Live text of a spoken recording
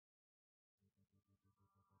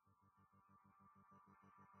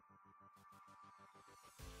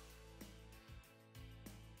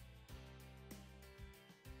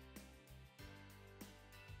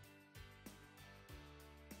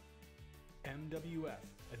MWF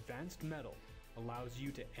Advanced Metal allows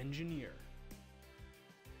you to engineer,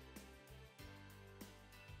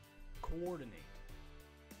 coordinate,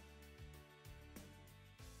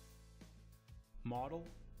 model,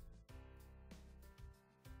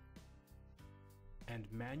 and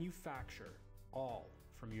manufacture all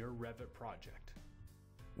from your Revit project.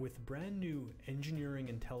 With brand new engineering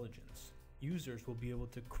intelligence, users will be able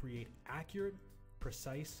to create accurate,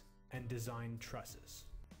 precise, and designed trusses.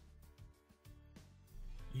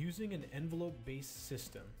 Using an envelope-based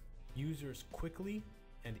system, users quickly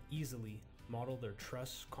and easily model their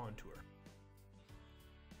truss contour.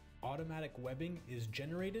 Automatic webbing is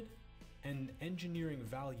generated and engineering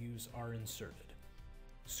values are inserted.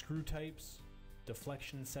 Screw types,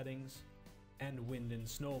 deflection settings, and wind and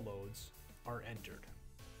snow loads are entered.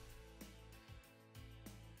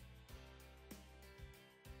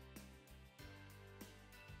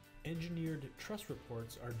 Engineered truss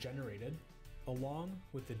reports are generated, along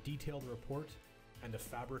with a detailed report and a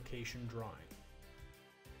fabrication drawing.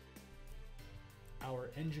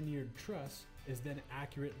 Our engineered truss is then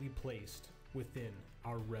accurately placed within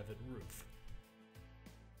our Revit roof.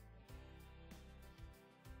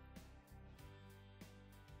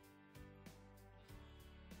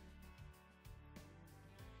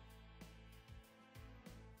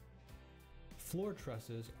 Floor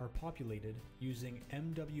trusses are populated using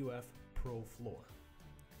MWF Pro Floor.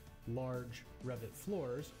 Large Revit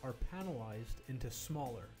floors are panelized into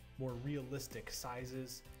smaller, more realistic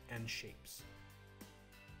sizes and shapes.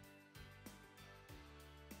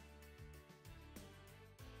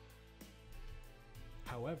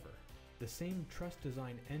 However, the same truss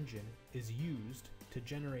design engine is used to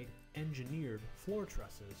generate engineered floor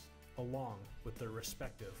trusses along with their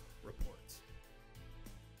respective reports.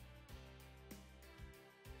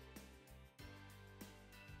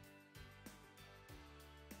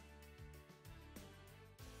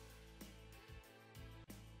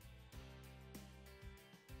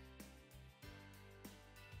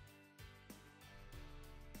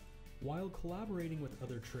 While collaborating with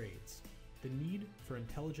other trades, the need for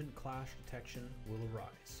intelligent clash detection will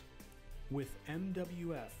arise. With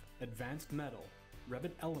MWF Advanced Metal,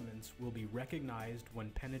 Revit elements will be recognized when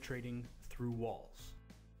penetrating through walls.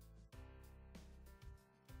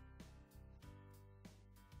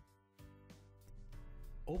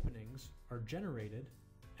 Openings are generated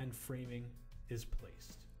and framing is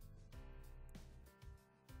placed.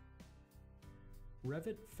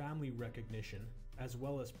 Revit family recognition, as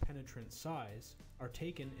well as penetrant size, are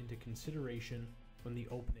taken into consideration when the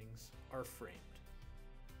openings are framed.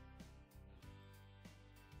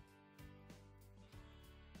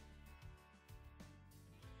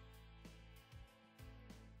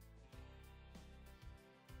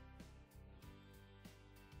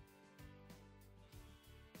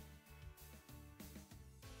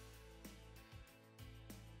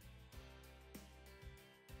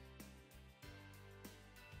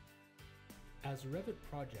 As Revit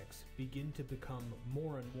projects begin to become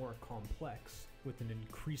more and more complex with an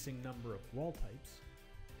increasing number of wall types,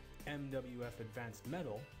 MWF Advanced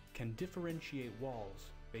Metal can differentiate walls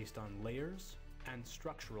based on layers and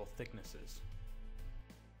structural thicknesses.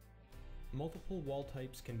 Multiple wall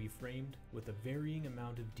types can be framed with a varying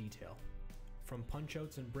amount of detail, from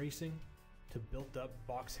punch-outs and bracing to built-up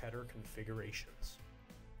box header configurations.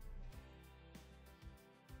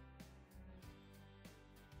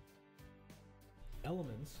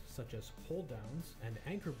 Elements such as hold-downs and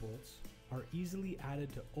anchor bolts are easily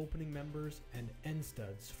added to opening members and end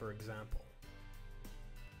studs, for example.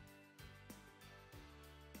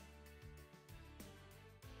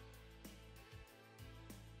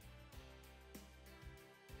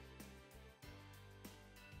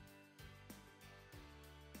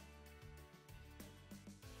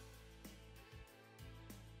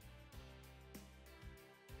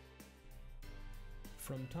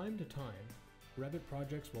 From time to time, Revit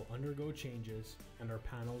projects will undergo changes and our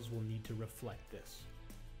panels will need to reflect this.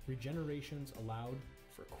 Regenerations allowed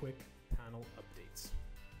for quick panel updates.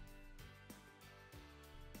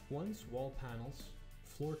 Once wall panels,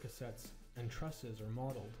 floor cassettes, and trusses are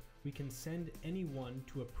modeled, we can send any one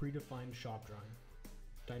to a predefined shop drawing,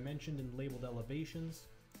 dimensioned and labeled elevations,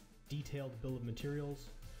 detailed bill of materials,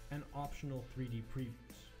 and optional 3D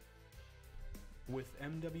previews. With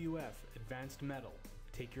MWF Advanced Metal,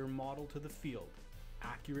 take your model to the field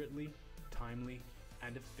accurately, timely,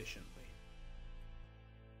 and efficiently.